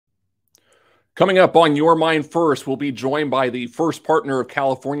Coming up on Your Mind First, we'll be joined by the first partner of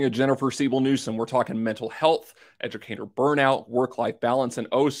California, Jennifer Siebel Newsom. We're talking mental health, educator burnout, work-life balance, and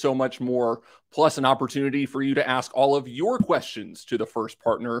oh, so much more, plus an opportunity for you to ask all of your questions to the first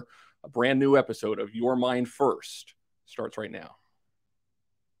partner. A brand new episode of Your Mind First starts right now.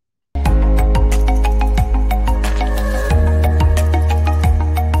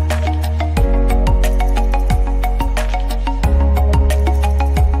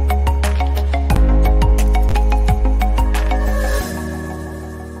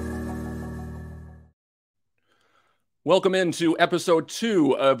 Welcome into episode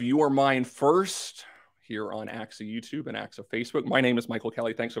 2 of Your Mind First here on ACSA YouTube and ACSA Facebook. My name is Michael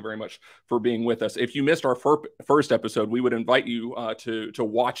Kelly. Thanks so very much for being with us. If you missed our first episode, we would invite you to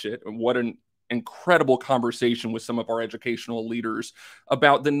watch it. And what an incredible conversation with some of our educational leaders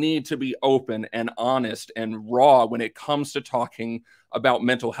about the need to be open and honest and raw when it comes to talking about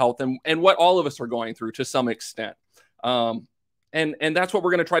mental health and what all of us are going through to some extent. And that's what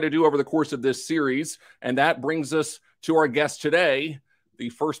we're going to try to do over the course of this series. And that brings us to our guest today. The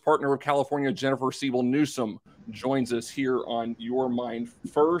first partner of California, Jennifer Siebel Newsom, joins us here on Your Mind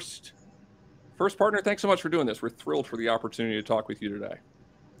First. First partner, thanks so much for doing this. We're thrilled for the opportunity to talk with you today.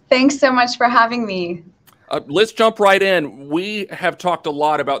 Thanks so much for having me. Let's jump right in. We have talked a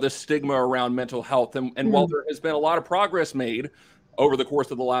lot about the stigma around mental health. And while there has been a lot of progress made over the course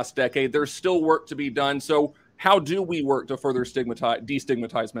of the last decade, there's still work to be done. So how do we work to further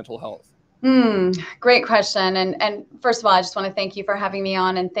destigmatize mental health? Great question. And first of all, I just want to thank you for having me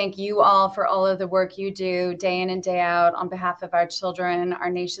on, and thank you all for all of the work you do day in and day out on behalf of our children, our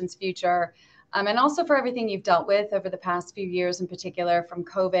nation's future, and also for everything you've dealt with over the past few years, in particular from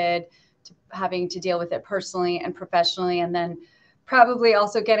COVID to having to deal with it personally and professionally, and then probably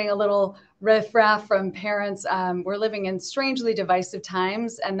also getting a little riffraff from parents. We're living in strangely divisive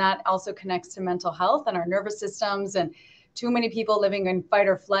times, and that also connects to mental health and our nervous systems, and too many people living in fight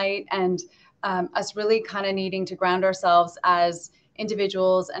or flight, and us really kind of needing to ground ourselves as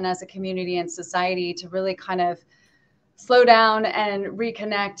individuals and as a community and society to really kind of slow down and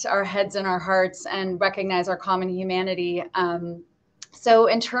reconnect our heads and our hearts and recognize our common humanity. So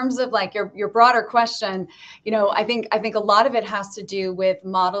in terms of like your broader question, I think a lot of it has to do with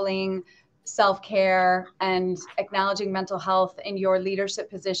modeling self-care and acknowledging mental health in your leadership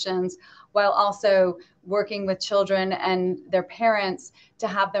positions, while also working with children and their parents to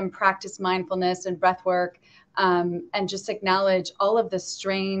have them practice mindfulness and breath work, and just acknowledge all of the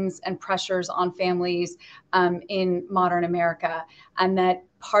strains and pressures on families in modern America. And that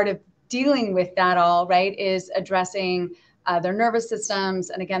part of dealing with that all, right, is addressing their nervous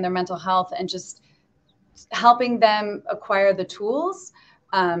systems and, again, their mental health, and just helping them acquire the tools,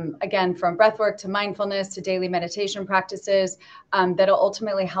 again, from breath work to mindfulness to daily meditation practices, that'll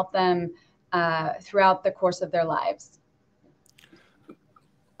ultimately help them throughout the course of their lives.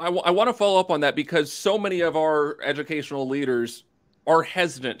 I want to follow up on that, because so many of our educational leaders are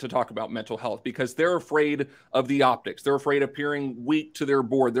hesitant to talk about mental health because they're afraid of the optics. They're afraid of appearing weak to their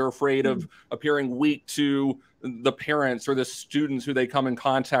board. They're afraid of appearing weak to the parents or the students who they come in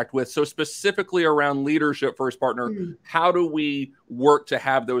contact with. So specifically around leadership, first partner, how do we work to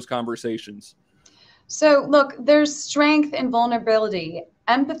have those conversations? So look, there's strength in vulnerability.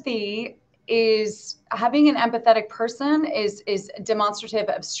 Empathy is having an empathetic person is demonstrative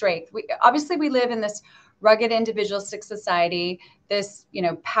of strength. We live in this rugged individualistic society, this,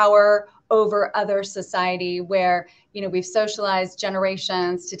 power over other society where, we've socialized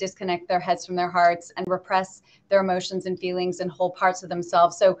generations to disconnect their heads from their hearts and repress their emotions and feelings and whole parts of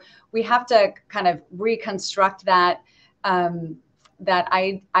themselves. So we have to kind of reconstruct that,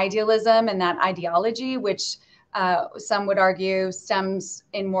 idealism and that ideology, which some would argue stems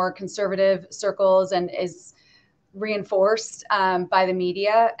in more conservative circles and is reinforced by the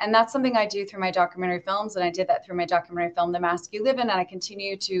media. And that's something I do through my documentary films. And I did that through my documentary film, The Mask You Live In. And I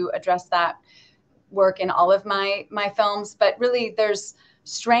continue to address that work in all of my films. But really, there's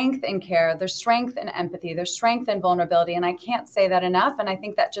strength in care. There's strength in empathy. There's strength in vulnerability. And I can't say that enough. And I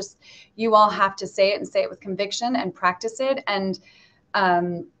think that just you all have to say it, and say it with conviction, and practice it. And,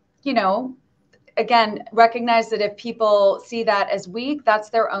 again, recognize that if people see that as weak, that's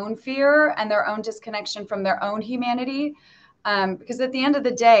their own fear and their own disconnection from their own humanity. Because at the end of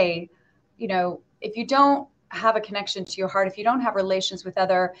the day, if you don't have a connection to your heart, if you don't have relations with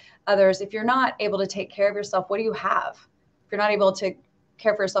others, if you're not able to take care of yourself, what do you have? If you're not able to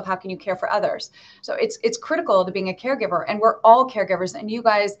care for yourself, how can you care for others? So it's critical to being a caregiver, and we're all caregivers. And you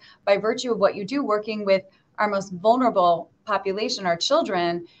guys, by virtue of what you do, working with our most vulnerable population, our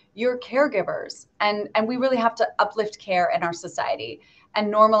children, you're caregivers. And we really have to uplift care in our society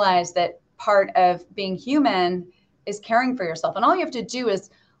and normalize that part of being human is caring for yourself. And all you have to do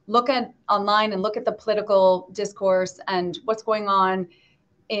is look at online and look at the political discourse and what's going on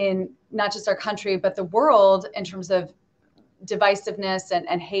in not just our country, but the world in terms of divisiveness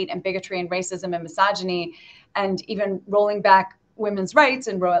and hate and bigotry and racism and misogyny, and even rolling back women's rights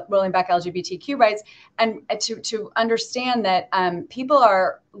and rolling back LGBTQ rights, and to understand that people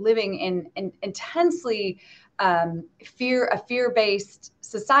are living in intensely a fear-based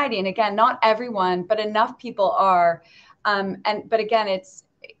society. And again, not everyone, but enough people are. But again, it's,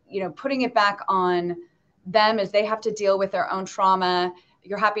 putting it back on them as they have to deal with their own trauma.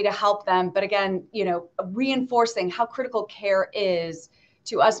 You're happy to help them. But again, reinforcing how critical care is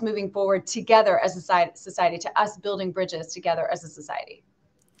to us moving forward together as a society, to us building bridges together as a society.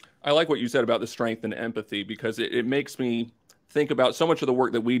 I like what you said about the strength and empathy, because it makes me think about so much of the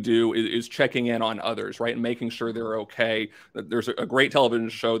work that we do is checking in on others, right? And making sure they're okay. There's a great television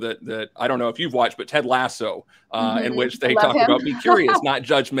show that I don't know if you've watched, but Ted Lasso, in which they talk about be curious, not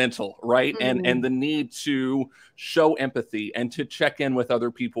judgmental, right? And the need to show empathy and to check in with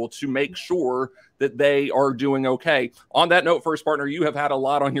other people to make sure that they are doing okay. On that note, First Partner, you have had a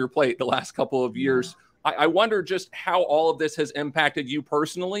lot on your plate the last couple of years. I wonder just how all of this has impacted you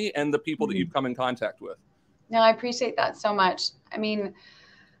personally and the people that you've come in contact with. No, I appreciate that so much. I mean,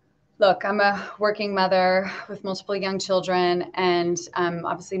 look, I'm a working mother with multiple young children, and I'm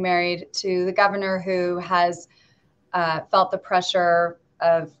obviously married to the governor, who has felt the pressure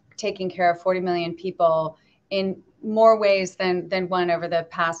of taking care of 40 million people in more ways than one over the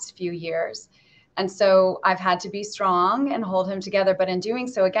past few years. And so I've had to be strong and hold him together. But in doing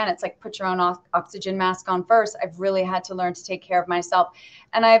so, again, it's like put your own oxygen mask on first. I've really had to learn to take care of myself.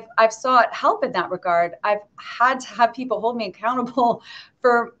 And I've sought help in that regard. I've had to have people hold me accountable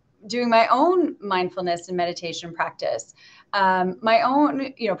for doing my own mindfulness and meditation practice, my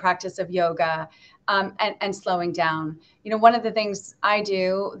own, practice of yoga, and slowing down. One of the things I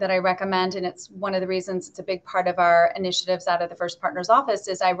do that I recommend, and it's one of the reasons it's a big part of our initiatives out of the First Partners Office,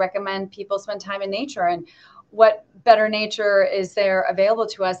 is I recommend people spend time in nature. And what better nature is there available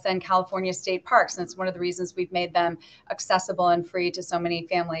to us than California state parks? And it's one of the reasons we've made them accessible and free to so many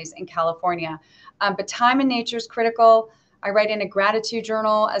families in California. But time in nature is critical. I write in a gratitude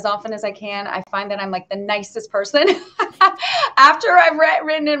journal as often as I can. I find that I'm like the nicest person after I've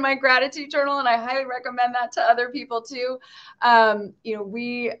written in my gratitude journal, and I highly recommend that to other people too.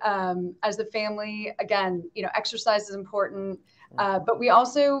 We, as a family, again, exercise is important. But we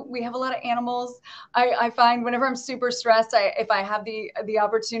have a lot of animals. I find whenever I'm super stressed, if I have the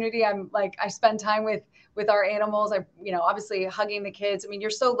opportunity, I spend time with our animals. Obviously hugging the kids. I mean, you're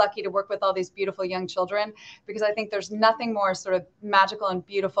so lucky to work with all these beautiful young children, because I think there's nothing more sort of magical and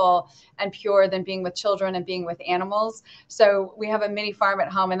beautiful and pure than being with children and being with animals. So we have a mini farm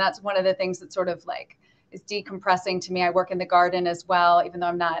at home, and that's one of the things that sort of like is decompressing to me. I work in the garden as well, even though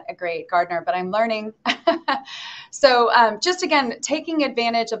I'm not a great gardener, but I'm learning. So just again, taking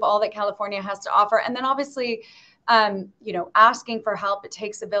advantage of all that California has to offer. And then obviously, asking for help. It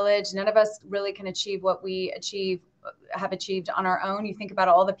takes a village. None of us really can achieve what we have achieved on our own. You think about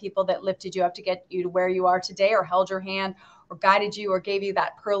all the people that lifted you up to get you to where you are today, or held your hand, or guided you, or gave you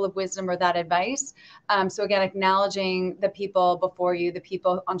that pearl of wisdom or that advice. So again, acknowledging the people before you, the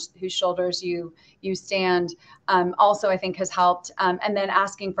people on whose shoulders you stand, also I think has helped. And then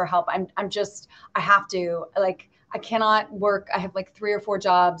asking for help. I cannot work. I have like 3 or 4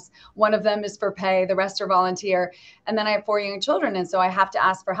 jobs. One of them is for pay. The rest are volunteer. And then I have 4 young children. And so I have to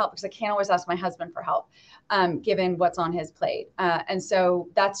ask for help, because I can't always ask my husband for help, given what's on his plate. And so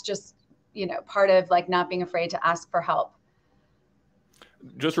that's just, part of like not being afraid to ask for help.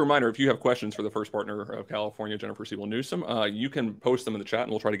 Just a reminder, if you have questions for the First Partner of California, Jennifer Siebel Newsom, you can post them in the chat, and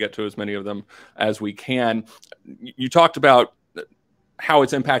we'll try to get to as many of them as we can. You talked about how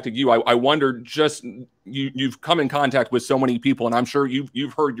it's impacted you. I wonder, just you've come in contact with so many people, and I'm sure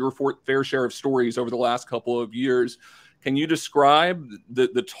you've heard your fair share of stories over the last couple of years. Can you describe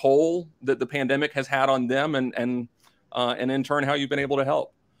the toll that the pandemic has had on them, and in turn how you've been able to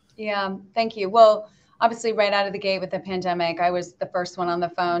help? Yeah, thank you. Well, obviously right out of the gate with the pandemic, I was the first one on the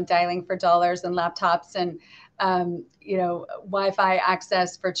phone dialing for dollars and laptops and Wi-Fi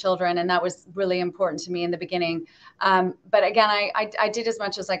access for children. And that was really important to me in the beginning. But again, I did as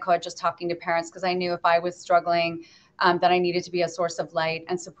much as I could, just talking to parents, because I knew if I was struggling, that I needed to be a source of light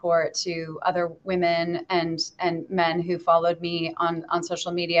and support to other women and men who followed me on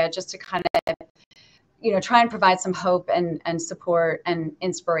social media, just to kind of, try and provide some hope and support and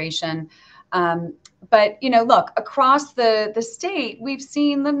inspiration. But, look, across the state, we've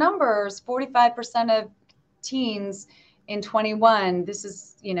seen the numbers, 45% of teens in 21. This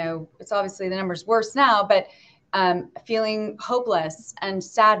is you know, it's obviously the number's worse now, but feeling hopeless and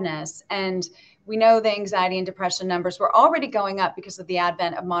sadness. And we know the anxiety and depression numbers were already going up because of the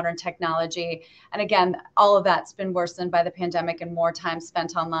advent of modern technology. And again, all of that's been worsened by the pandemic and more time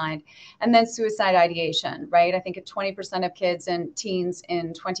spent online. And then suicide ideation, right? I think 20% of kids and teens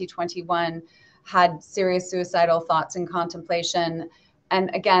in 2021 had serious suicidal thoughts and contemplation. And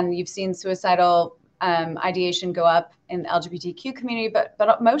again, you've seen suicidal ideation go up in the LGBTQ community,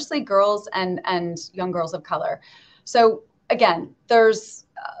 but mostly girls and young girls of color. So again, there's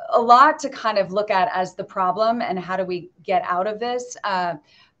a lot to kind of look at as the problem and how do we get out of this.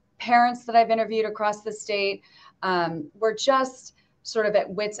 Parents that I've interviewed across the state were just sort of at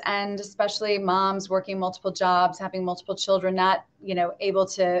wit's end, especially moms working multiple jobs, having multiple children, not, you know, able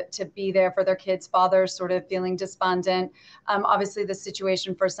to be there for their kids, fathers sort of feeling despondent. Obviously the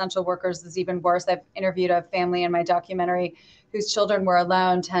situation for essential workers is even worse. I've interviewed a family in my documentary whose children were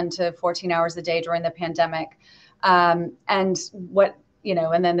alone 10 to 14 hours a day during the pandemic. And what, you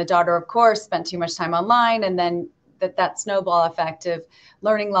know, and then the daughter, of course, spent too much time online, and then that snowball effect of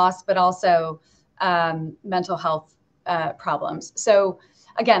learning loss, but also mental health problems. So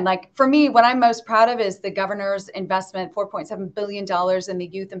again, like for me, what I'm most proud of is the governor's investment, $4.7 billion in the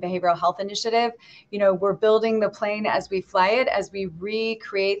Youth and Behavioral Health Initiative. You know, we're building the plane as we fly it, as we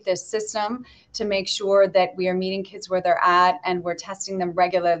recreate this system to make sure that we are meeting kids where they're at, and we're testing them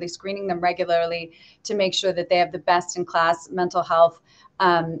regularly, screening them regularly to make sure that they have the best in class mental health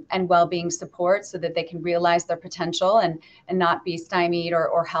and well-being support so that they can realize their potential and not be stymied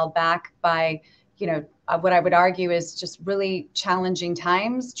or held back by, you know, what I would argue is just really challenging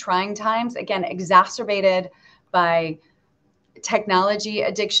times, trying times, again, exacerbated by technology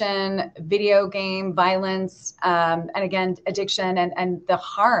addiction, video game violence, and again, addiction and the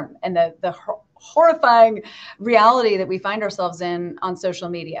harm and the horrifying reality that we find ourselves in on social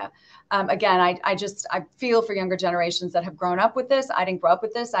media. Again, I feel for younger generations that have grown up with this. I didn't grow up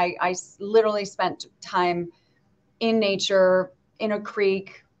with this. I literally spent time in nature, in a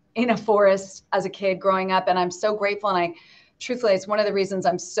creek, in a forest as a kid growing up. And I'm so grateful. And truthfully, it's one of the reasons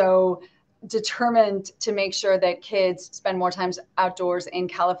I'm so determined to make sure that kids spend more time outdoors in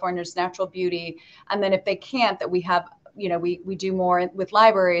California's natural beauty. And then if they can't, that we have, you know, we do more with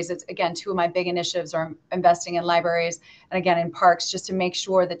libraries. It's, again, two of my big initiatives are investing in libraries and, again, in parks, just to make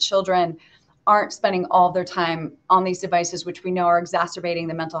sure that children aren't spending all of their time on these devices, which we know are exacerbating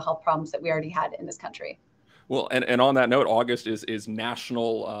the mental health problems that we already had in this country. Well, and on that note, August is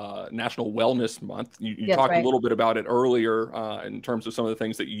National National Wellness Month. You That's talked right. a little bit about it earlier in terms of some of the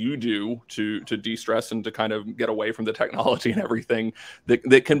things that you do to de-stress and to kind of get away from the technology and everything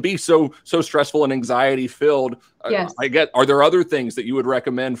that can be so stressful and anxiety filled. Yes. Are there other things that you would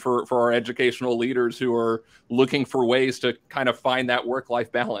recommend for our educational leaders who are looking for ways to kind of find that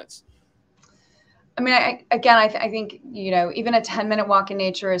work-life balance? I mean, I think, you know, even a 10-minute walk in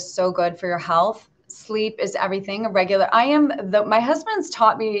nature is so good for your health. Sleep is everything. My husband's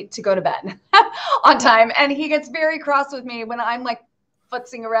taught me to go to bed on time, and he gets very cross with me when I'm like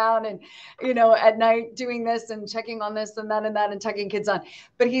futzing around and, you know, at night doing this and checking on this and that and tucking kids on.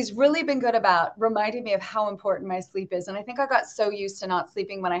 But he's really been good about reminding me of how important my sleep is. And I think I got so used to not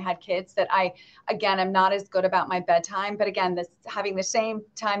sleeping when I had kids that I, again, I'm not as good about my bedtime. But again, having the same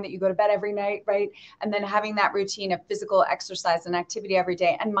time that you go to bed every night, right? And then having that routine of physical exercise and activity every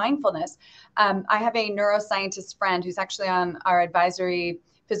day and mindfulness. I have a neuroscientist friend who's actually on our advisory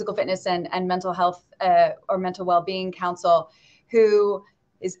physical fitness and mental health or mental well-being council, who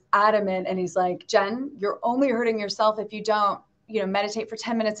is adamant. And he's like, Jen, you're only hurting yourself if you don't, you know, meditate for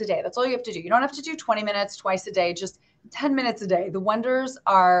 10 minutes a day. That's all you have to do. You don't have to do 20 minutes twice a day, just 10 minutes a day. The wonders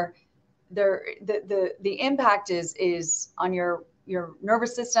are there. The impact is on your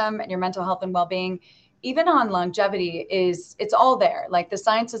nervous system and your mental health and well-being, even on longevity. It's all there. Like the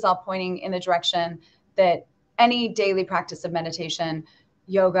science is all pointing in the direction that any daily practice of meditation,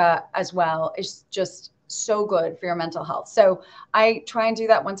 yoga as well, is just so good for your mental health. So I try and do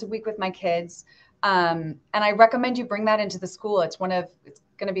that once a week with my kids. And I recommend you bring that into the school. It's going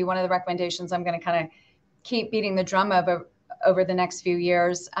to be one of the recommendations I'm going to kind of keep beating the drum of over the next few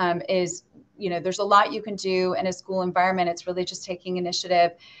years, is, you know, there's a lot you can do in a school environment. It's really just taking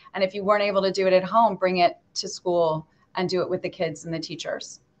initiative. And if you weren't able to do it at home, bring it to school and do it with the kids and the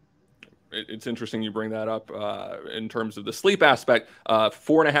teachers. It's interesting you bring that up in terms of the sleep aspect.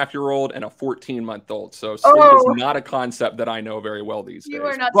 4.5-year-old and a 14-month-old. So sleep is not a concept that I know very well these days. You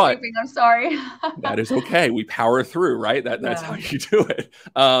are not sleeping. I'm sorry. That is okay. We power through, right? That's how you do it.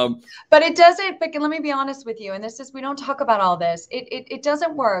 But it doesn't. But let me be honest with you. And we don't talk about all this. It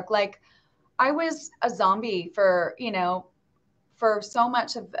doesn't work. Like I was a zombie for, you know, for so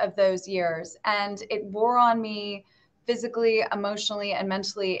much of those years. And it wore on me physically, emotionally, and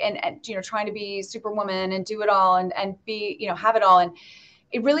mentally, and trying to be superwoman and do it all and be, have it all. And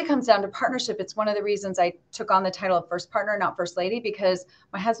it really comes down to partnership. It's one of the reasons I took on the title of first partner, not first lady, because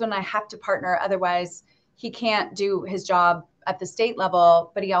my husband and I have to partner. Otherwise, he can't do his job at the state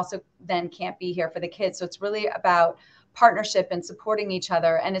level, but he also then can't be here for the kids. So it's really about partnership and supporting each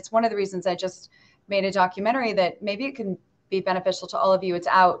other. And it's one of the reasons I just made a documentary that maybe it can be beneficial to all of you. It's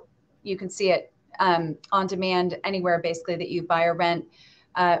out. You can see it on demand anywhere, basically, that you buy or rent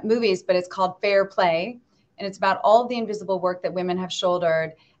movies, but it's called Fair Play. And it's about all of the invisible work that women have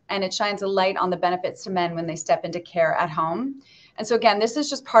shouldered. And it shines a light on the benefits to men when they step into care at home. And so, again, this is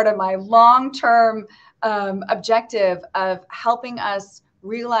just part of my long-term objective of helping us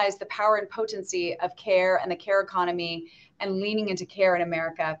realize the power and potency of care and the care economy and leaning into care in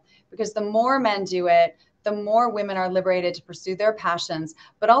America. Because the more men do it, the more women are liberated to pursue their passions,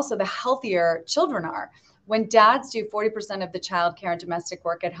 but also the healthier children are. When dads do 40% of the child care and domestic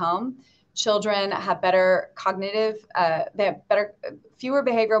work at home, children have better cognitive, they have fewer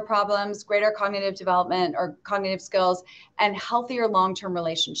behavioral problems, greater cognitive development or cognitive skills, and healthier long-term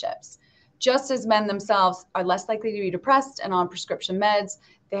relationships. Just as men themselves are less likely to be depressed and on prescription meds,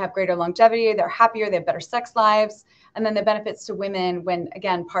 they have greater longevity, they're happier, they have better sex lives. And then the benefits to women when,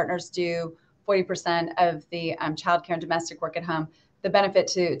 again, partners do 40% of the child care and domestic work at home. The benefit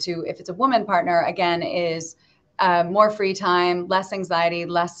to if it's a woman partner, again, is more free time, less anxiety,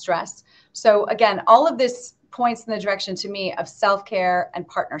 less stress. So again, all of this points in the direction to me of self-care and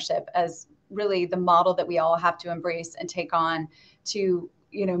partnership as really the model that we all have to embrace and take on to,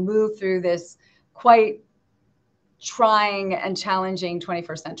 move through this quite trying and challenging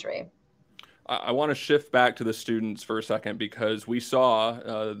 21st century. I want to shift back to the students for a second, because we saw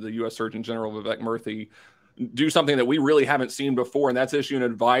the U.S. Surgeon General Vivek Murthy do something that we really haven't seen before, and that's issue an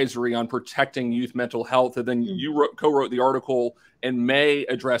advisory on protecting youth mental health. And then you co-wrote the article in May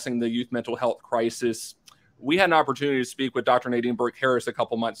addressing the youth mental health crisis. We had an opportunity to speak with Dr. Nadine Burke-Harris a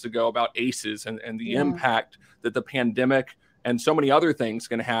couple months ago about ACEs and the impact that the pandemic and so many other things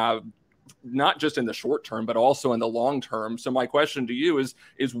can have, not just in the short term, but also in the long term. So my question to you is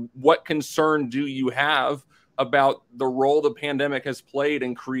what concern do you have about the role the pandemic has played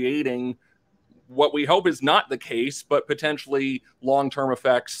in creating what we hope is not the case, but potentially long-term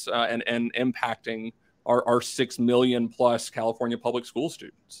effects and impacting our 6 million plus California public school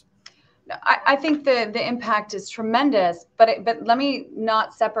students? I think the impact is tremendous, but let me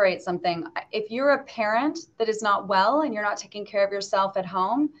not separate something. If you're a parent that is not well and you're not taking care of yourself at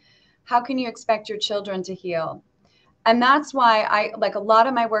home, how can you expect your children to heal? And that's why a lot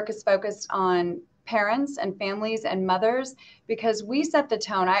of my work is focused on parents and families and mothers, because we set the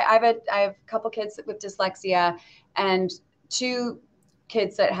tone. I have a couple kids with dyslexia and 2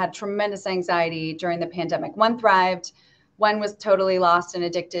 kids that had tremendous anxiety during the pandemic. One thrived, one was totally lost and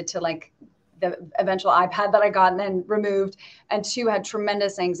addicted to the eventual iPad that I got and then removed, and 2 had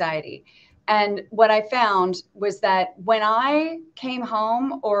tremendous anxiety. And what I found was that when I came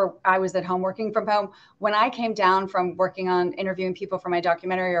home, or I was at home working from home, when I came down from working on interviewing people for my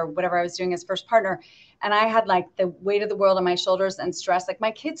documentary or whatever I was doing as first partner, and I had the weight of the world on my shoulders and stress,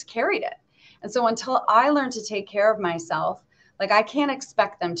 my kids carried it. And so until I learned to take care of myself, I can't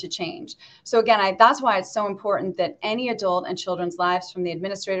expect them to change. So again, that's why it's so important that any adult and children's lives, from the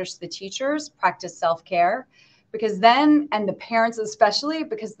administrators to the teachers, practice self-care. Because then, and the parents especially,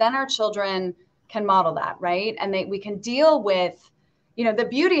 because then our children can model that, right? And we can deal with, the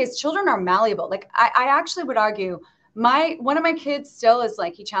beauty is children are malleable. I actually would argue one of my kids still is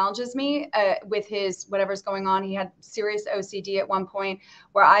he challenges me with his whatever's going on. He had serious OCD at one point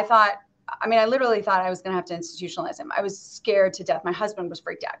where I literally thought I was going to have to institutionalize him. I was scared to death. My husband was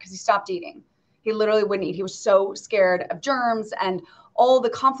freaked out because he stopped eating. He literally wouldn't eat. He was so scared of germs and all the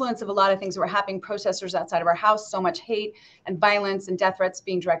confluence of a lot of things that were happening, protesters outside of our house, so much hate and violence and death threats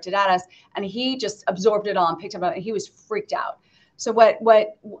being directed at us. And he just absorbed it all and picked up on it. And he was freaked out. So what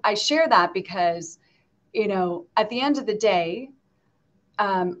I share that because, at the end of the day,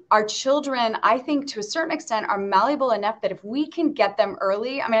 our children, I think to a certain extent, are malleable enough that if we can get them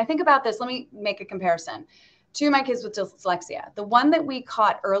early, I think about this, let me make a comparison. 2 of my kids with dyslexia, the one that we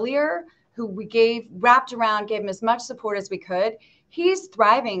caught earlier, who we wrapped around, gave him as much support as we could, he's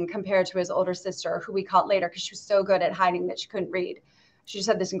thriving compared to his older sister, who we caught later because she was so good at hiding that she couldn't read. She just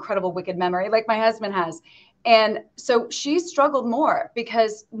had this incredible wicked memory like my husband has. And so she struggled more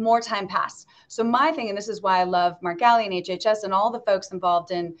because more time passed. So my thing, and this is why I love Mark Galley and HHS and all the folks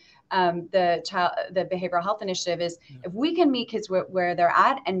involved in the Behavioral Health Initiative, is if we can meet kids where they're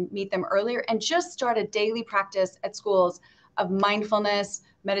at and meet them earlier and just start a daily practice at schools of mindfulness,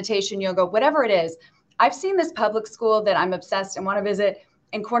 meditation, yoga, whatever it is. I've seen this public school that I'm obsessed and want to visit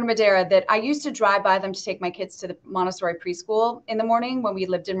in Corte Madera that I used to drive by them to take my kids to the Montessori preschool in the morning when we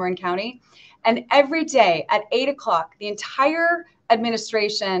lived in Marin County. And every day at 8 o'clock, the entire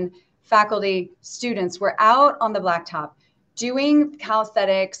administration, faculty, students were out on the blacktop doing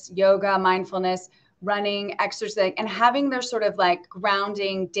calisthenics, yoga, mindfulness, running, exercise, and having their sort of like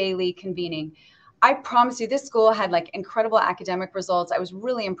grounding daily convening. I promise you, this school had like incredible academic results. I was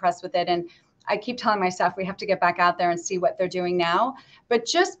really impressed with it. And I keep telling my staff we have to get back out there and see what they're doing now. But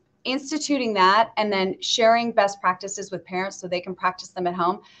just instituting that and then sharing best practices with parents so they can practice them at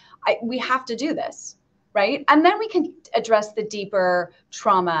home. We have to do this, right? And then we can address the deeper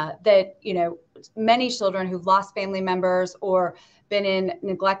trauma that, you know, many children who've lost family members or been in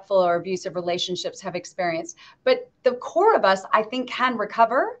neglectful or abusive relationships have experienced. But the core of us, I think, can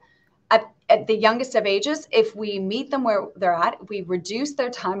recover at the youngest of ages if we meet them where they're at, if we reduce their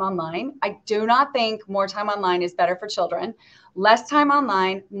time online. I do not think more time online is better for children. Less time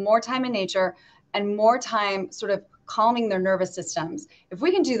online, more time in nature, and more time sort of calming their nervous systems. If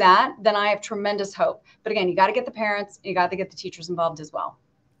we can do that, then I have tremendous hope. But again, you got to get the parents, you got to get the teachers involved as well.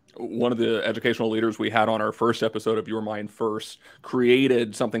 One of the educational leaders we had on our first episode of Your Mind First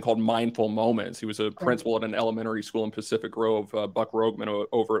created something called Mindful Moments. He was a principal at an elementary school in Pacific Grove, Buck Rogman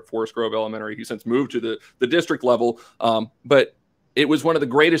over at Forest Grove Elementary. He since moved to the district level. But it was one of the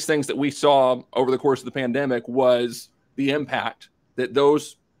greatest things that we saw over the course of the pandemic was the impact that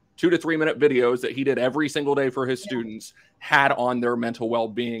those 2 to 3 minute videos that he did every single day for his students had on their mental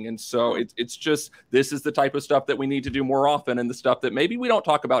well-being. And so it's just, this is the type of stuff that we need to do more often and the stuff that maybe we don't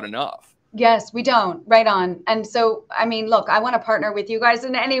talk about enough. Yes, we don't. Right on. And so, I mean, look, I want to partner with you guys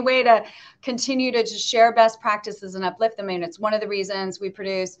in any way to continue to just share best practices and uplift them. And it's one of the reasons we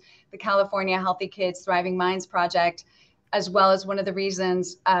produce the California Healthy Kids Thriving Minds Project, as well as one of the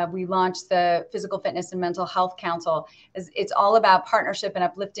reasons we launched the Physical Fitness and Mental Health Council. It's all about partnership and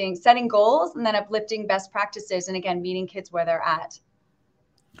uplifting, setting goals, and then uplifting best practices. And again, meeting kids where they're at.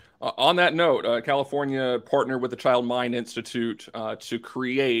 On that note, California partnered with the Child Mind Institute to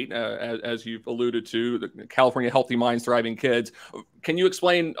create, as you've alluded to, the California Healthy Minds, Thriving Kids. Can you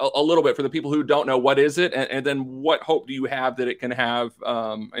explain a little bit for the people who don't know what is it, and then what hope do you have that it can have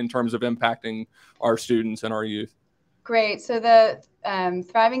in terms of impacting our students and our youth? Great. So the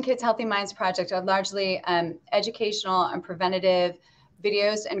Thriving Kids Healthy Minds Project are largely educational and preventative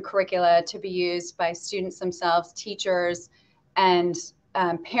videos and curricula to be used by students themselves, teachers, and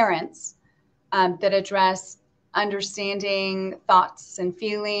parents that address understanding thoughts and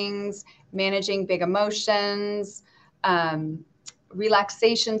feelings, managing big emotions,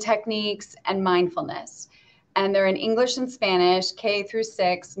 relaxation techniques, and mindfulness. And they're in English and Spanish, K through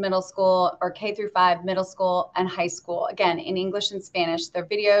 6, middle school, or K through 5, middle school and high school. Again, in English and Spanish, they're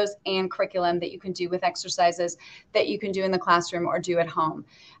videos and curriculum that you can do with exercises that you can do in the classroom or do at home.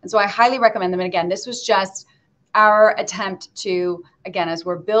 And so I highly recommend them. And again, this was just our attempt to, again, as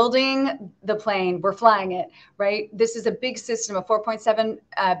we're building the plane, we're flying it, right? This is a big system, a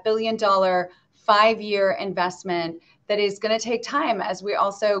 $4.7 billion 5-year investment that is going to take time as we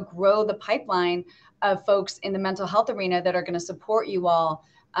also grow the pipeline of folks in the mental health arena that are going to support you all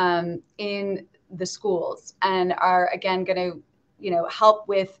in the schools and are, again, going to, you know, help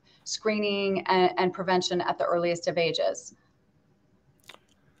with screening and prevention at the earliest of ages.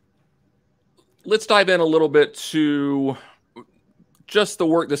 Let's dive in a little bit to just the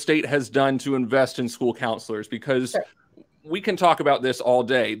work the state has done to invest in school counselors, because we can talk about this all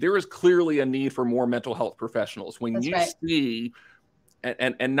day. There is clearly a need for more mental health professionals. When you see,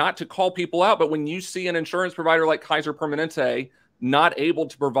 and not to call people out, but when you see an insurance provider like Kaiser Permanente not able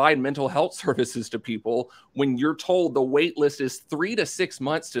to provide mental health services to people, when you're told the wait list is 3 to 6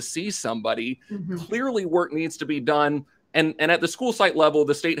 months to see somebody, clearly work needs to be done. And at the school site level,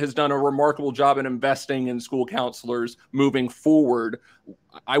 the state has done a remarkable job in investing in school counselors moving forward.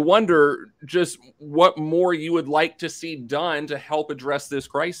 I wonder just what more you would like to see done to help address this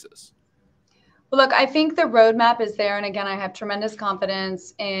crisis. Well, look, I think the roadmap is there. And again, I have tremendous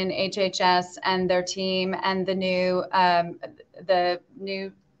confidence in HHS and their team and the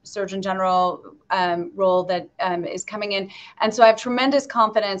new Surgeon General role that is coming in. And so I have tremendous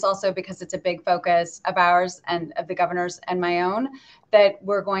confidence also because it's a big focus of ours and of the governor's and my own, that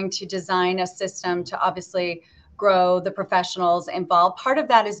we're going to design a system to obviously grow the professionals involved. Part of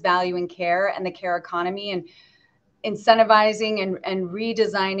that is valuing care and the care economy and incentivizing and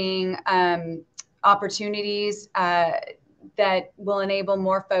redesigning opportunities that will enable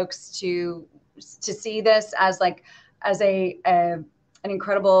more folks to see this as a an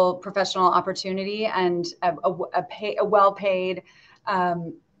incredible professional opportunity and a well-paid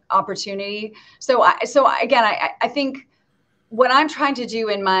opportunity. So again, I think what I'm trying to do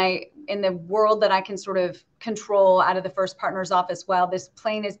in the world that I can sort of control out of the first partner's office while this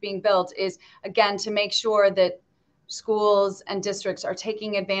plane is being built is, again, to make sure that schools and districts are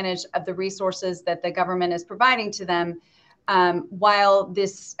taking advantage of the resources that the government is providing to them, while the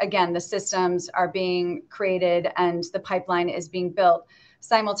systems are being created and the pipeline is being built.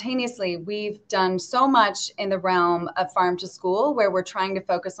 Simultaneously, we've done so much in the realm of farm to school, where we're trying to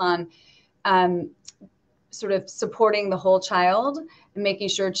focus on sort of supporting the whole child and making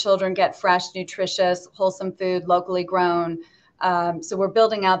sure children get fresh, nutritious, wholesome food, locally grown. So we're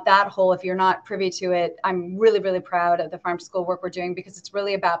building out that whole. If you're not privy to it, I'm really, really proud of the farm to school work we're doing, because it's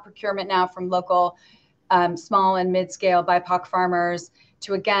really about procurement now from local small and mid-scale BIPOC farmers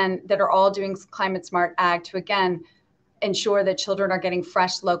to, again, that are all doing climate smart ag to, again, ensure that children are getting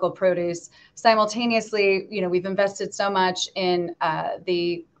fresh local produce. Simultaneously, we've invested so much in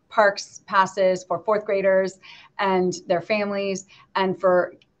the parks passes for fourth graders and their families, and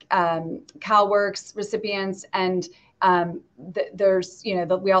for CalWORKs recipients. And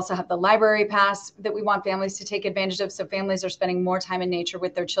we also have the library pass that we want families to take advantage of. So families are spending more time in nature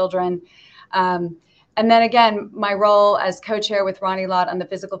with their children. And then again, my role as co-chair with Ronnie Lott on the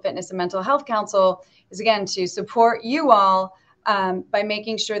Physical Fitness and Mental Health Council is, again, to support you all by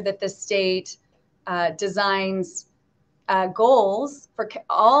making sure that the state designs goals for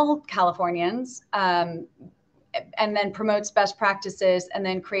all Californians, and then promotes best practices, and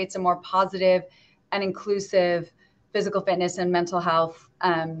then creates a more positive and inclusive physical fitness and mental health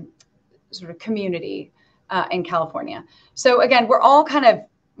sort of community in California. So again, we're all kind of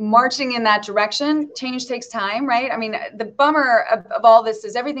marching in that direction. Change takes time, right? I mean, the bummer of all this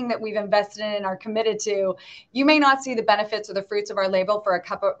is everything that we've invested in and are committed to, you may not see the benefits or the fruits of our labor for a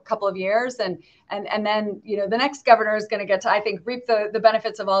couple of years. And then, the next governor is going to get to, I think, reap the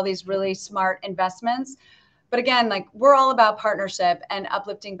benefits of all these really smart investments. But again, like, we're all about partnership and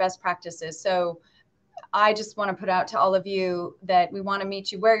uplifting best practices. So I just want to put out to all of you that we want to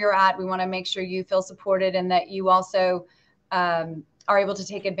meet you where you're at. We want to make sure you feel supported, and that you also are able to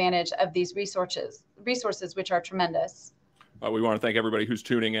take advantage of these resources, which are tremendous. We want to thank everybody who's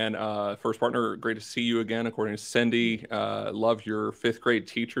tuning in. First partner, great to see you again. According to Cindy, love your fifth grade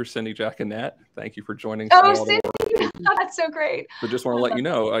teacher, Cindy Jackinette. Thank you for joining. Oh, Cindy, that's so great. So just want to let you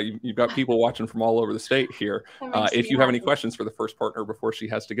know, you've got people watching from all over the state here. If you have any questions for the first partner before she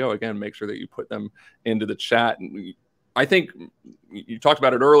has to go, again, make sure that you put them into the chat. And I think you talked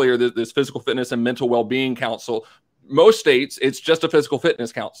about it earlier, this Physical Fitness and Mental Wellbeing Council. Most states, it's just a physical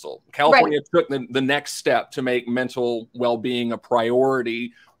fitness council. California took the next step to make mental well-being a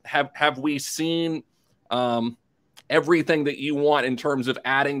priority. Have we seen everything that you want in terms of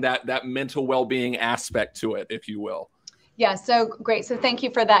adding that mental well-being aspect to it, if you will? Yeah, so great. So thank you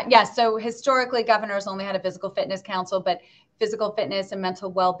for that. Yeah, so historically, governors only had a physical fitness council, but physical fitness and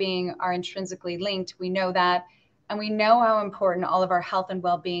mental well-being are intrinsically linked. We know that, and we know how important all of our health and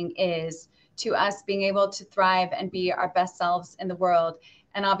well-being is to us being able to thrive and be our best selves in the world.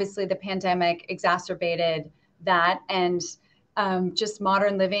 And obviously the pandemic exacerbated that, and just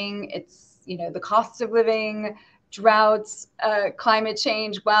modern living, it's, the cost of living, droughts, climate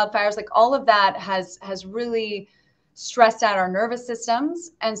change, wildfires, like all of that has really stressed out our nervous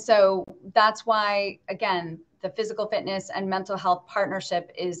systems. And so that's why, again, the physical fitness and mental health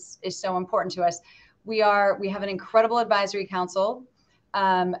partnership is so important to us. We have an incredible advisory council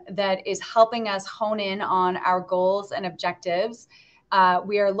that is helping us hone in on our goals and objectives.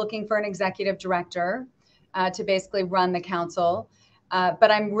 We are looking for an executive director to basically run the council. But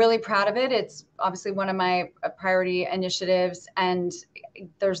I'm really proud of it. It's obviously one of my priority initiatives, and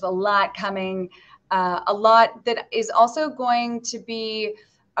there's a lot coming, a lot that is also going to be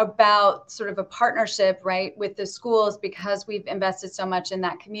about sort of a partnership, right, with the schools, because we've invested so much in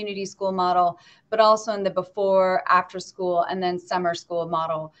that community school model, but also in the before, after school, and then summer school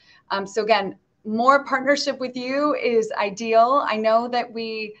model. So again, more partnership with you is ideal. I know that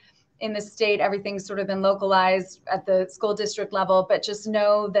in the state, everything's sort of been localized at the school district level, but just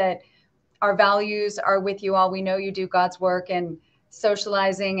know that our values are with you all. We know you do God's work and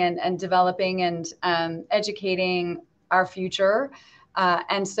socializing and developing and educating our future.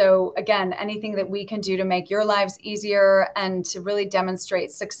 And so again, anything that we can do to make your lives easier and to really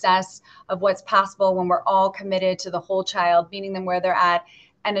demonstrate success of what's possible when we're all committed to the whole child, meeting them where they're at,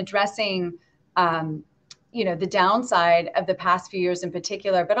 and addressing, the downside of the past few years in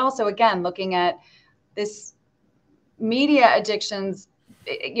particular, but also, again, looking at this media addictions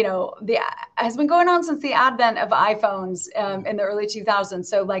has been going on since the advent of iPhones in the early 2000s.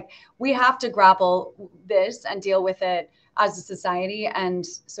 So like we have to grapple this and deal with it as a society. And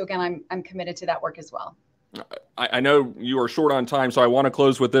so again, I'm committed to that work as well. I know you are short on time, so I want to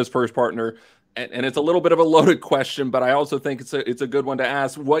close with this first partner. And it's a little bit of a loaded question, but I also think it's a good one to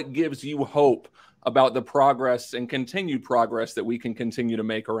ask. What gives you hope about the progress and continued progress that we can continue to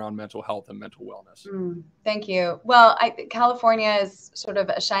make around mental health and mental wellness? Thank you. Well, California is sort of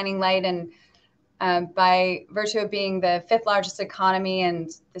a shining light, and by virtue of being the 5th largest economy and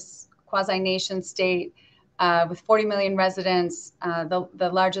this quasi-nation state with 40 million residents, the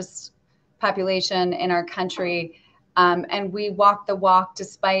largest population in our country, and we walk the walk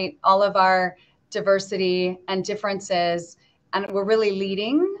despite all of our diversity and differences, and we're really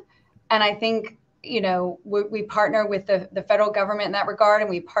leading. And I think we partner with the federal government in that regard, and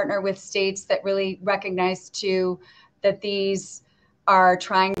we partner with states that really recognize too that these are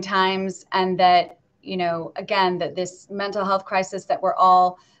trying times, and that again, that this mental health crisis that we're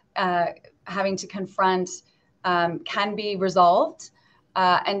all having to confront can be resolved.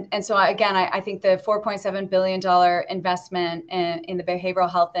 And so again, I think the $4.7 billion investment in the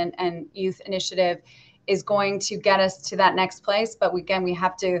behavioral health and youth initiative is going to get us to that next place. But again, we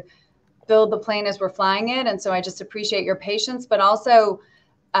have to build the plane as we're flying it. And so I just appreciate your patience, but also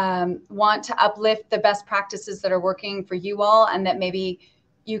want to uplift the best practices that are working for you all, and that maybe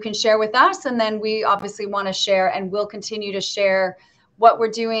you can share with us. And then we obviously want to share, and we'll continue to share what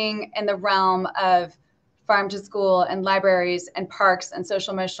we're doing in the realm of farm to school and libraries and parks and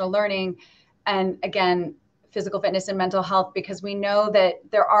social emotional learning. And again, physical fitness and mental health, because we know that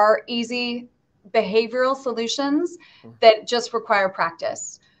there are easy behavioral solutions that just require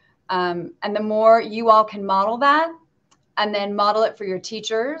practice. And the more you all can model that, and then model it for your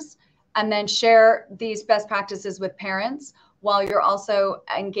teachers, and then share these best practices with parents while you're also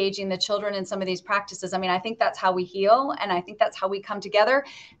engaging the children in some of these practices. I mean, I think that's how we heal, and I think that's how we come together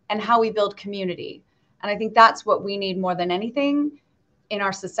and how we build community. And I think that's what we need more than anything in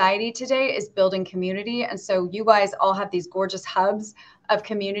our society today, is building community. And so you guys all have these gorgeous hubs of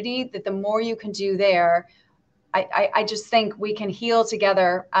community that the more you can do there, I just think we can heal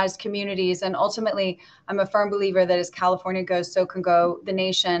together as communities. And ultimately, I'm a firm believer that as California goes, so can go the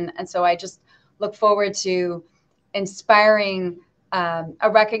nation. And so I just look forward to inspiring a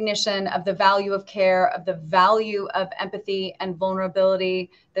recognition of the value of care, of the value of empathy and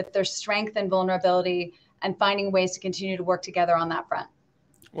vulnerability, that there's strength in vulnerability, and finding ways to continue to work together on that front.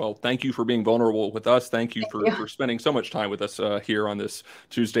 Well, thank you for being vulnerable with us. Thank you for spending so much time with us here on this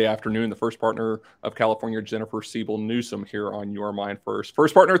Tuesday afternoon. The first partner of California, Jennifer Siebel Newsom, here on Your Mind First.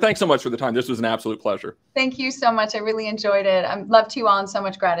 First partner, thanks so much for the time. This was an absolute pleasure. Thank you so much. I really enjoyed it. I love to you all, and so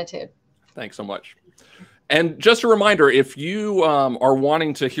much gratitude. Thanks so much. And just a reminder, if you are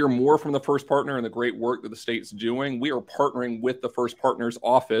wanting to hear more from the first partner and the great work that the state's doing, we are partnering with the first partner's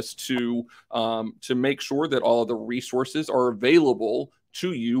office to make sure that all of the resources are available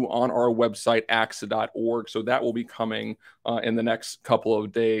to you on our website, ACSA.org. So that will be coming in the next couple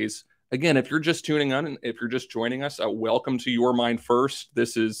of days. Again, if you're just tuning in, if you're just joining us, welcome to Your Mind First.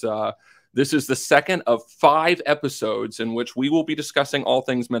 This is the second of 5 episodes in which we will be discussing all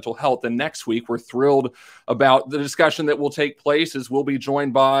things mental health. And next week, we're thrilled about the discussion that will take place, as we'll be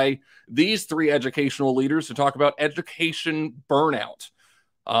joined by these 3 educational leaders to talk about education burnout.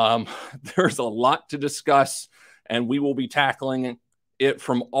 There's a lot to discuss, and we will be tackling it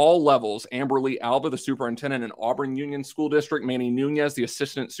from all levels. Amberly Alba, the superintendent in Auburn Union School District, Manny Nunez, the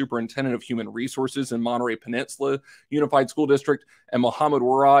assistant superintendent of human resources in Monterey Peninsula Unified School District, and Muhammad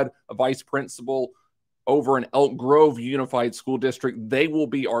Warad, a vice principal over in Elk Grove Unified School District. They will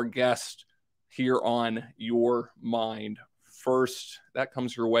be our guests here on Your Mind First. That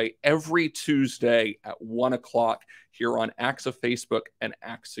comes your way every Tuesday at 1 o'clock here on ACSA Facebook and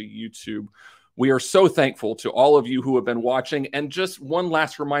ACSA YouTube. We are so thankful to all of you who have been watching. And just one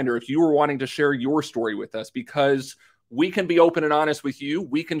last reminder, if you were wanting to share your story with us, because we can be open and honest with you,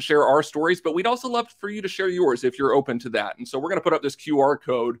 we can share our stories, but we'd also love for you to share yours if you're open to that. And so we're going to put up this QR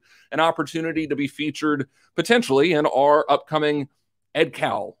code, an opportunity to be featured potentially in our upcoming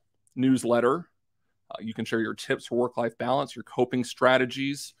EdCal newsletter. You can share your tips for work-life balance, your coping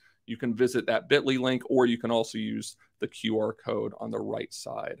strategies. You can visit that bit.ly link, or you can also use the QR code on the right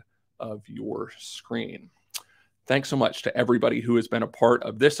side of your screen. Thanks so much to everybody who has been a part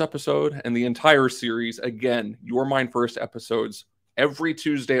of this episode and the entire series. Again, Your Mind First episodes every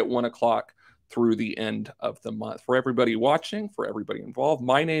Tuesday at 1 o'clock through the end of the month. For everybody watching, for everybody involved,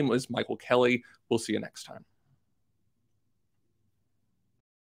 my name is Michael Kelly. We'll see you next time.